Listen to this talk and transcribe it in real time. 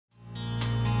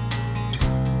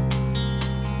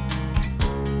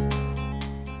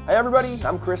Hey everybody,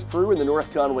 I'm Chris Prue in the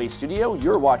North Conway studio.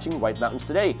 You're watching White Mountains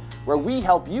Today, where we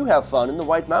help you have fun in the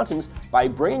White Mountains by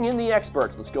bringing in the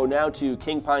experts. Let's go now to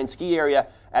King Pine ski area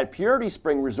at Purity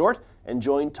Spring Resort and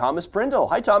join Thomas Prindle.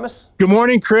 Hi, Thomas. Good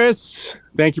morning, Chris.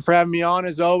 Thank you for having me on,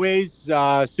 as always.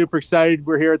 Super excited.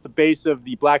 We're here at the base of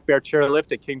the Black Bear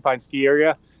Chairlift at King Pine ski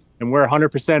area, and we're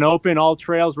 100% open, all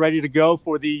trails ready to go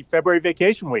for the February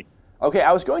vacation week. Okay,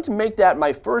 I was going to make that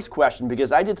my first question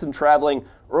because I did some traveling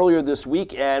earlier this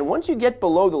week, and once you get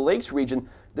below the lakes region,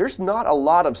 there's not a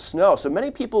lot of snow. So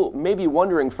many people may be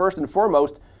wondering, first and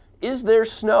foremost, is there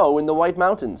snow in the White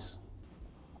Mountains?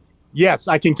 Yes,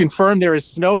 I can confirm there is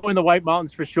snow in the White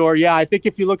Mountains for sure. Yeah, I think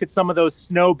if you look at some of those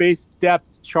snow-based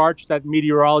depth charts that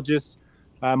meteorologists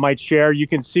might share, you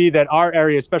can see that our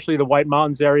area, especially the White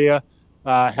Mountains area,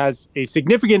 has a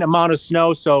significant amount of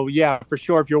snow. So yeah, for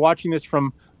sure, if you're watching this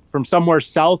from somewhere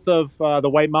south of the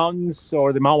White Mountains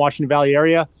or the Mount Washington Valley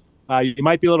area, you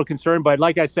might be a little concerned. But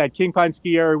like I said, King Pine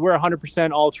ski area, we're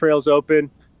 100% all trails open,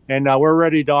 and we're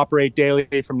ready to operate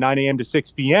daily from 9 a.m. to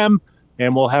 6 p.m.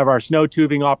 And we'll have our snow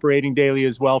tubing operating daily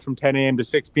as well from 10 a.m. to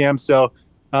 6 p.m. So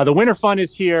the winter fun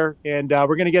is here, and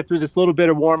we're going to get through this little bit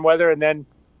of warm weather, and then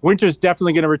winter's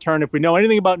definitely going to return. If we know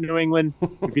anything about New England,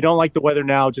 if you don't like the weather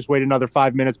now, just wait another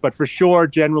 5 minutes. But for sure,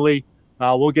 generally,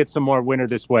 we'll get some more winter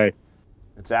this way.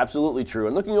 It's absolutely true.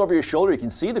 And looking over your shoulder, you can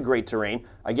see the great terrain.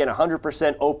 Again,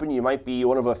 100% open. You might be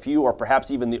one of a few or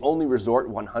perhaps even the only resort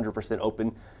 100%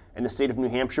 open in the state of New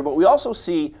Hampshire. But we also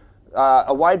see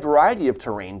a wide variety of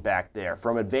terrain back there,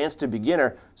 from advanced to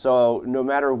beginner. So no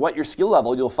matter what your skill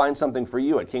level, you'll find something for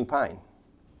you at King Pine.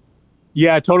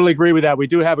 Yeah, I totally agree with that. We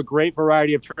do have a great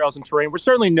variety of trails and terrain. We're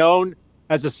certainly known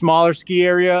as a smaller ski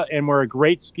area, and we're a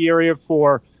great ski area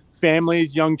for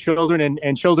families, young children,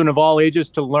 and children of all ages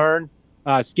to learn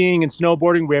skiing and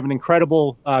snowboarding. We have an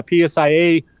incredible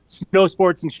PSIA snow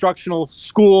sports instructional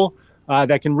school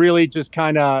that can really just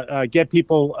kind of get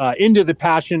people into the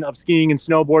passion of skiing and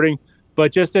snowboarding.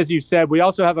 But just as you said, we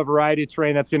also have a variety of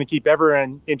terrain that's going to keep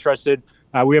everyone interested.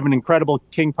 We have an incredible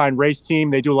King Pine race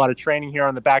team. They do a lot of training here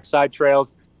on the backside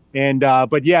trails. And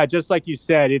but yeah, just like you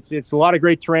said, it's a lot of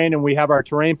great terrain, and we have our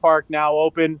terrain park now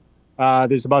open.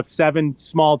 There's about 7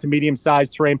 small to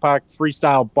medium-sized terrain park,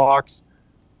 freestyle box,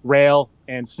 rail,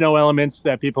 and snow elements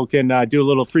that people can do a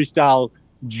little freestyle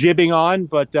jibbing on.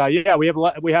 But yeah, we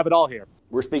have it all here.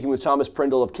 We're speaking with Thomas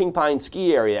Prindle of King Pine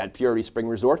ski area at Purity Spring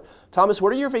Resort. Thomas,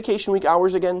 what are your vacation week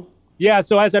hours again? Yeah,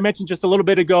 so as I mentioned just a little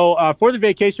bit ago, for the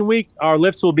vacation week, our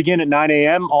lifts will begin at 9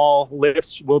 a.m. All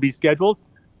lifts will be scheduled,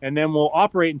 and then we'll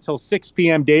operate until 6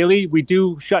 p.m. daily. We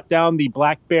do shut down the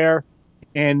Black Bear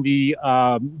and the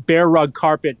Bear Rug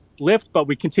Carpet lift, but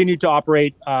we continue to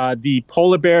operate the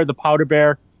Polar Bear, the Powder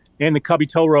Bear, and the Cubby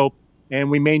Tow Rope,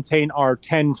 and we maintain our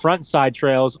 10 front side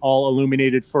trails all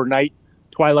illuminated for night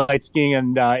twilight skiing.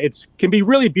 And it can be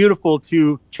really beautiful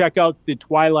to check out the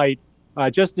twilight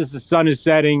just as the sun is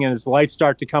setting and as lights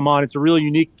start to come on. It's a really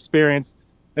unique experience.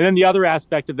 And then the other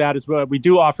aspect of that is we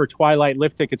do offer twilight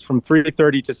lift tickets from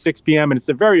 3:30 to 6 p.m. And it's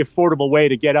a very affordable way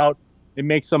to get out and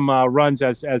make some runs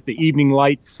as the evening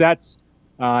light sets.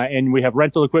 And we have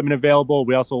rental equipment available.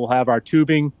 We also will have our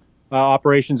tubing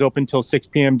operations open till 6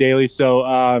 p.m. daily. So,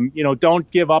 don't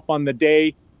give up on the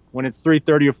day when it's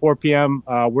 3:30 or 4 p.m.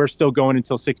 We're still going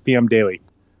until 6 p.m. daily.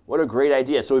 What a great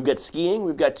idea. So we've got skiing,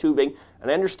 we've got tubing, and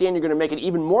I understand you're going to make it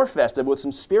even more festive with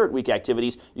some Spirit Week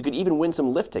activities. You could even win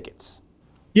some lift tickets.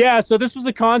 Yeah, so this was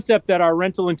a concept that our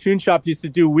rental and tune shops used to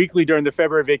do weekly during the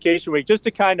February vacation week, just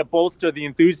to kind of bolster the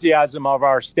enthusiasm of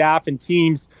our staff and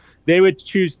teams. They would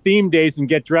choose theme days and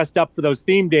get dressed up for those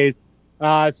theme days.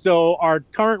 So our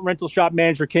current rental shop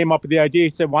manager came up with the idea. He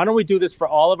said, why don't we do this for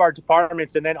all of our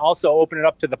departments and then also open it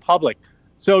up to the public?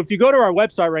 So if you go to our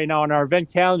website right now on our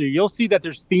event calendar, you'll see that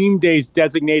there's theme days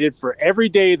designated for every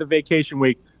day of the vacation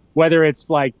week, whether it's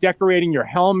like decorating your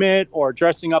helmet or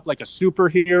dressing up like a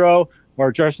superhero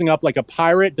or dressing up like a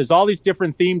pirate. There's all these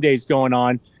different theme days going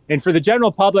on. And for the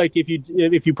general public, if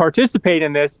you participate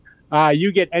in this,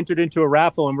 you get entered into a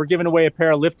raffle, and we're giving away a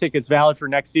pair of lift tickets valid for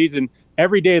next season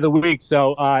every day of the week.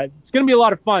 So it's going to be a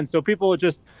lot of fun. So people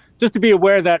just to be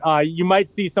aware that you might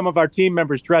see some of our team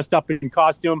members dressed up in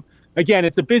costume. Again,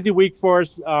 it's a busy week for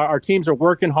us. Our teams are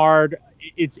working hard.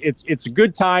 It's a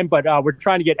good time, but we're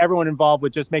trying to get everyone involved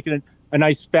with just making it a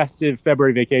nice festive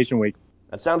February vacation week.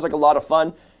 That sounds like a lot of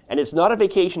fun. And it's not a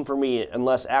vacation for me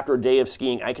unless after a day of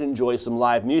skiing I can enjoy some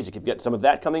live music. You've got some of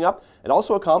that coming up, and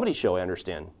also a comedy show, I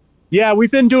understand. Yeah,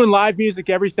 we've been doing live music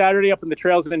every Saturday up in the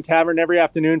Trails Inn Tavern every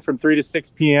afternoon from 3 to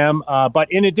 6 p.m. But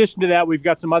in addition to that, we've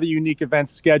got some other unique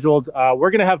events scheduled.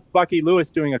 We're going to have Bucky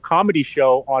Lewis doing a comedy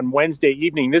show on Wednesday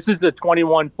evening. This is the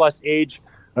 21-plus age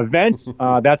event.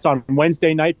 That's on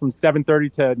Wednesday night from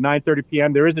 7:30 to 9:30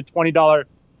 p.m. There is a $20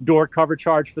 door cover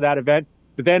charge for that event.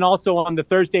 But then also on the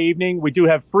Thursday evening, we do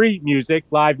have free music,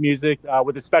 live music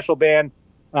with a special band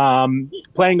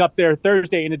playing up there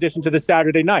Thursday in addition to the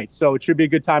Saturday night. So it should be a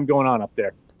good time going on up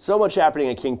there. So much happening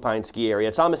in King Pine ski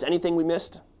area. Thomas, anything we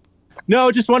missed?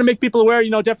 No, just want to make people aware,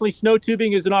 definitely snow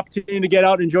tubing is an opportunity to get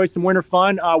out and enjoy some winter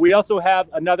fun. We also have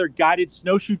another guided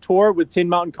snowshoe tour with Tin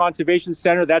Mountain Conservation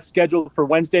Center. That's scheduled for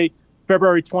Wednesday,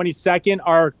 February 22nd.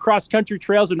 Our cross-country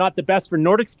trails are not the best for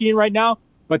Nordic skiing right now,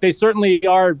 but they certainly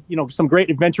are, some great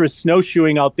adventurous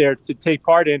snowshoeing out there to take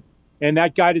part in. And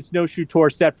that guided snowshoe tour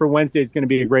set for Wednesday is going to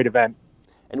be a great event.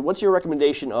 And what's your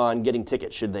recommendation on getting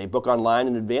tickets? Should they book online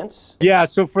in advance? Yeah,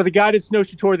 so for the guided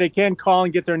snowshoe tour, they can call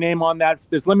and get their name on that.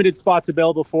 There's limited spots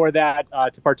available for that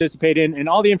to participate in, and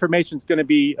all the information is going to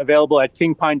be available at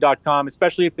kingpine.com,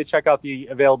 especially if they check out the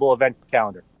available event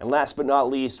calendar. And last but not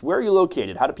least, where are you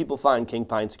located? How do people find King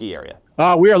Pine ski area?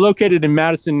 We are located in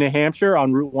Madison, New Hampshire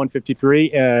on Route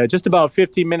 153, just about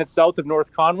 15 minutes south of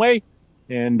North Conway.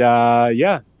 And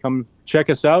come check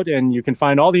us out, and you can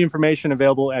find all the information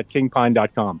available at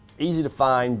kingpine.com. Easy to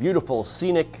find, beautiful,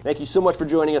 scenic. Thank you so much for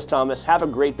joining us, Thomas. Have a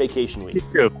great vacation week. You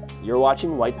too. You're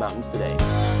watching White Mountains Today.